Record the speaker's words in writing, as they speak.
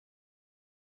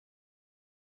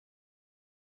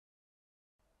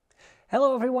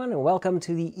Hello everyone and welcome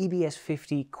to the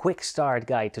EBS-50 Quick Start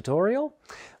Guide tutorial.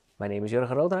 My name is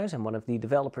Jurgen Rodenhuis. I'm one of the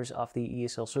developers of the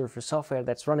ESL server software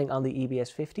that's running on the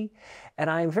EBS-50. And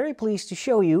I'm very pleased to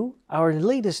show you our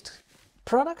latest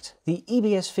product, the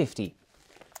EBS-50.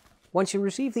 Once you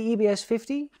receive the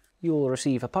EBS-50, you will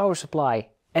receive a power supply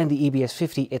and the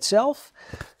EBS-50 itself.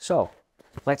 So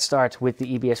let's start with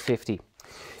the EBS-50.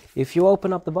 If you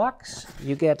open up the box,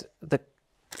 you get the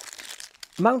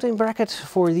mounting bracket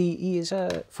for the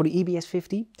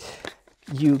EBS-50.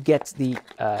 You get the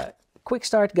quick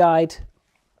start guide,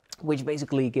 which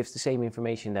basically gives the same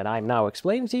information that I'm now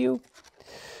explaining to you.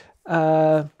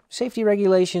 Safety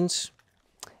regulations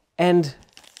and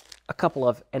a couple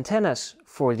of antennas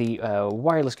for the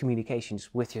wireless communications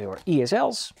with your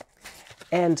ESLs.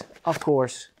 And of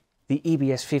course the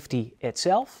EBS-50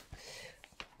 itself.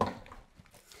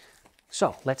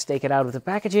 So let's take it out of the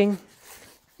packaging.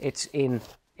 It's in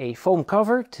a foam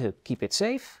cover to keep it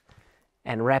safe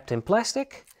and wrapped in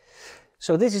plastic.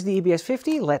 So this is the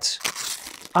EBS-50. Let's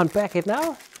unpack it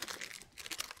now.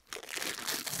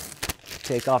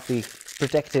 Take off the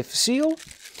protective seal.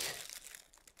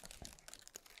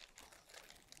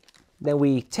 Then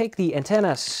we take the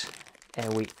antennas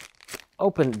and we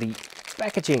open the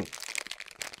packaging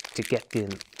to get them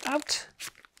out.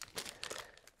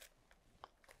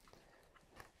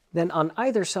 Then on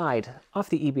either side of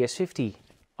the EBS-50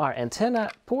 are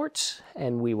antenna ports,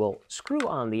 and we will screw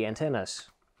on the antennas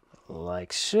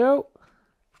like so.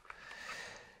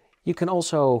 You can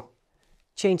also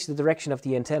change the direction of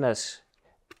the antennas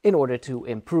in order to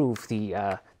improve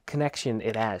the connection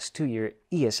it has to your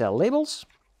ESL labels.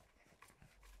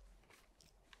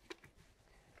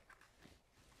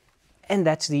 And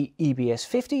that's the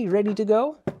EBS-50 ready to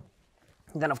go.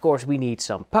 Then of course we need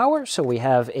some power, so we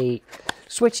have a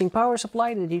switching power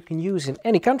supply that you can use in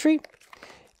any country.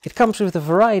 It comes with a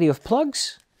variety of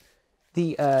plugs.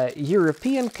 The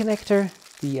European connector,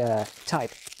 the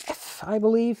type F, I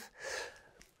believe.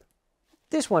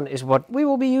 This one is what we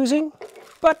will be using,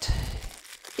 but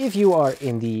if you are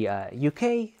in the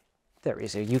UK, there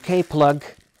is a UK plug.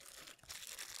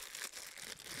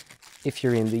 If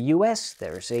you're in the US,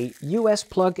 there's a US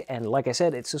plug, and like I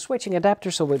said, it's a switching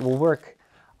adapter, so it will work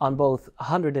on both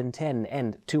 110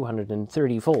 and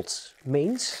 230 volts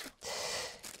mains.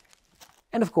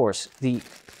 And of course the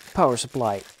power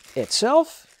supply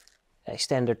itself, a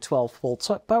standard 12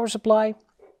 volt power supply.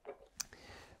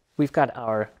 We've got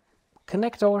our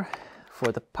connector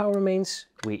for the power mains.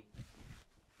 We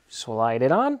slide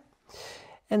it on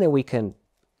and then we can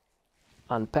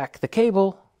unpack the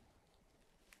cable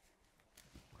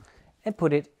and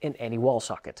put it in any wall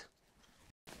socket.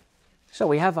 So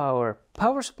we have our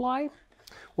power supply.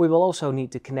 We will also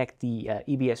need to connect the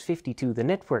EBS-50 to the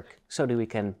network so that we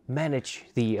can manage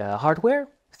the hardware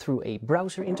through a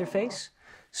browser interface.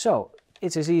 So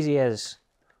it's as easy as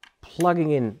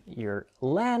plugging in your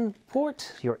LAN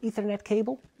port, your Ethernet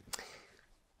cable,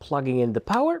 plugging in the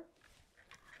power,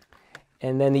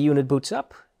 and then the unit boots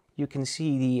up. You can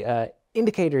see the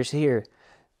indicators here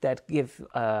that give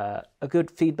a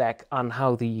good feedback on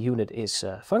how the unit is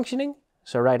functioning.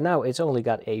 So right now it's only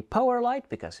got a power light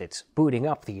because it's booting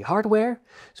up the hardware.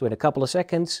 So in a couple of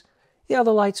seconds the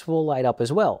other lights will light up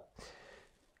as well.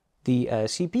 The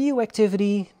CPU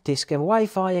activity, disk and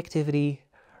Wi-Fi activity,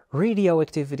 radio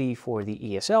activity for the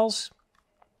ESLs,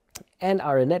 and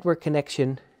our network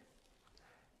connection.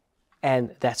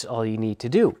 And that's all you need to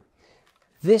do.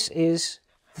 This is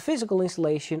the physical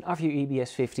installation of your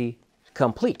EBS-50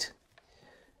 complete.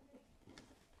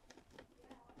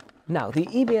 Now, the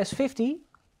EBS-50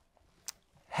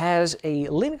 has a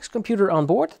Linux computer on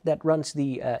board that runs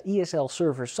the ESL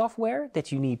server software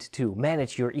that you need to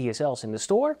manage your ESLs in the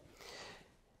store.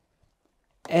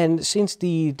 And since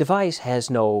the device has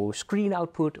no screen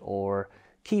output or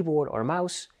keyboard or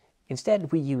mouse,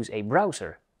 instead we use a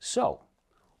browser. So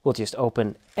we'll just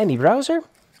open any browser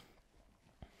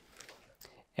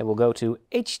and we'll go to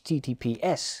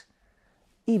https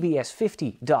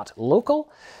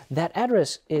EBS50.local. That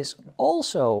address is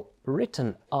also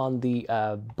written on the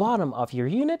bottom of your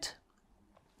unit,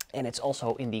 and it's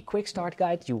also in the quick start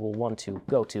guide. You will want to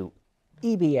go to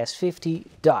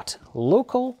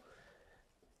EBS50.local.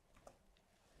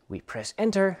 We press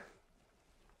enter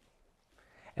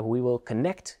and we will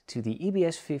connect to the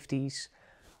EBS-50's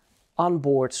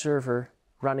onboard server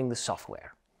running the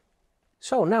software.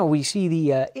 So now we see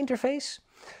the interface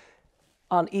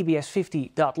on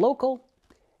EBS50.local.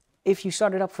 If you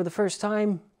start it up for the first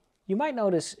time, you might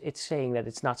notice it's saying that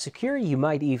it's not secure. You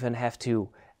might even have to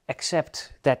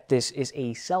accept that this is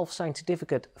a self-signed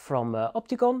certificate from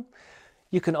Opticon.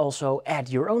 You can also add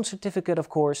your own certificate, of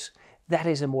course. That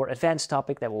is a more advanced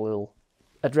topic that we'll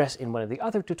address in one of the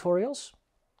other tutorials.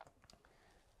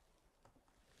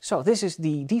 So this is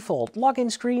the default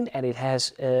login screen, and it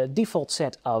has a default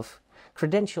set of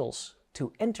credentials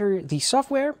to enter the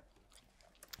software,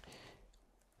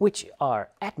 which are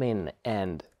admin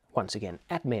and, once again,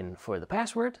 admin for the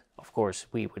password. Of course,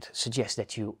 we would suggest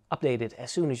that you update it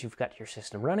as soon as you've got your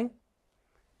system running.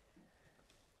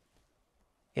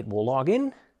 It will log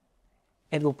in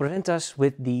and will present us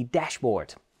with the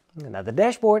dashboard. Now, the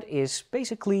dashboard is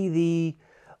basically the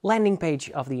landing page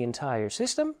of the entire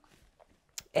system,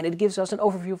 and it gives us an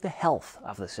overview of the health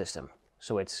of the system.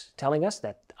 So it's telling us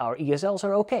that our ESLs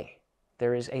are okay.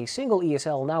 There is a single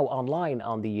ESL now online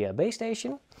on the base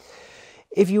station.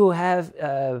 If you have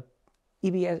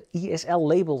ESL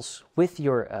labels with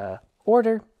your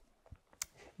order,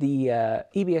 the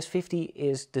EBS-50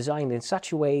 is designed in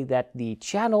such a way that the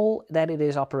channel that it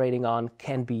is operating on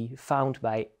can be found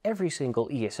by every single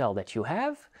ESL that you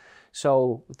have.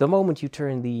 So the moment you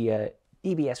turn the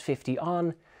EBS-50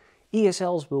 on,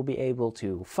 ESLs will be able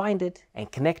to find it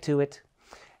and connect to it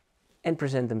and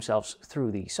present themselves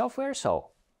through the software. So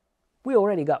we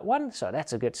already got one, so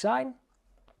that's a good sign.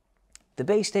 The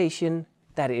base station,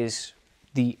 that is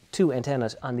the two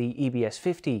antennas on the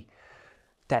EBS-50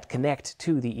 that connect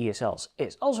to the ESLs,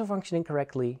 is also functioning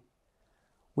correctly.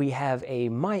 We have a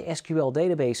MySQL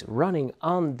database running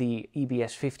on the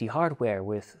EBS-50 hardware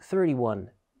with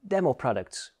 31 demo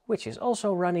products, which is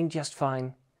also running just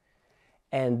fine.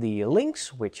 And the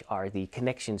links, which are the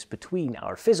connections between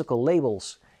our physical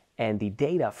labels and the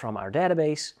data from our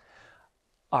database,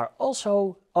 are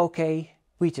also okay.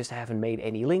 We just haven't made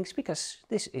any links because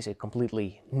this is a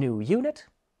completely new unit.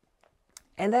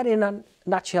 And that, in a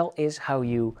nutshell, is how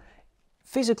you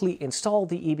physically install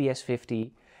the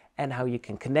EBS-50 and how you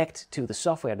can connect to the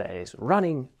software that is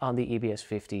running on the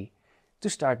EBS-50 to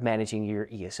start managing your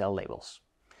ESL labels.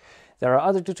 There are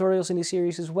other tutorials in this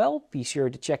series as well. Be sure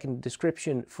to check in the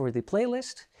description for the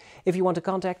playlist. If you want to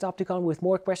contact Opticon with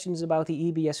more questions about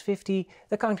the EBS-50,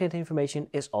 the contact information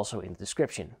is also in the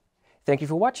description. Thank you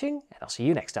for watching, and I'll see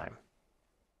you next time.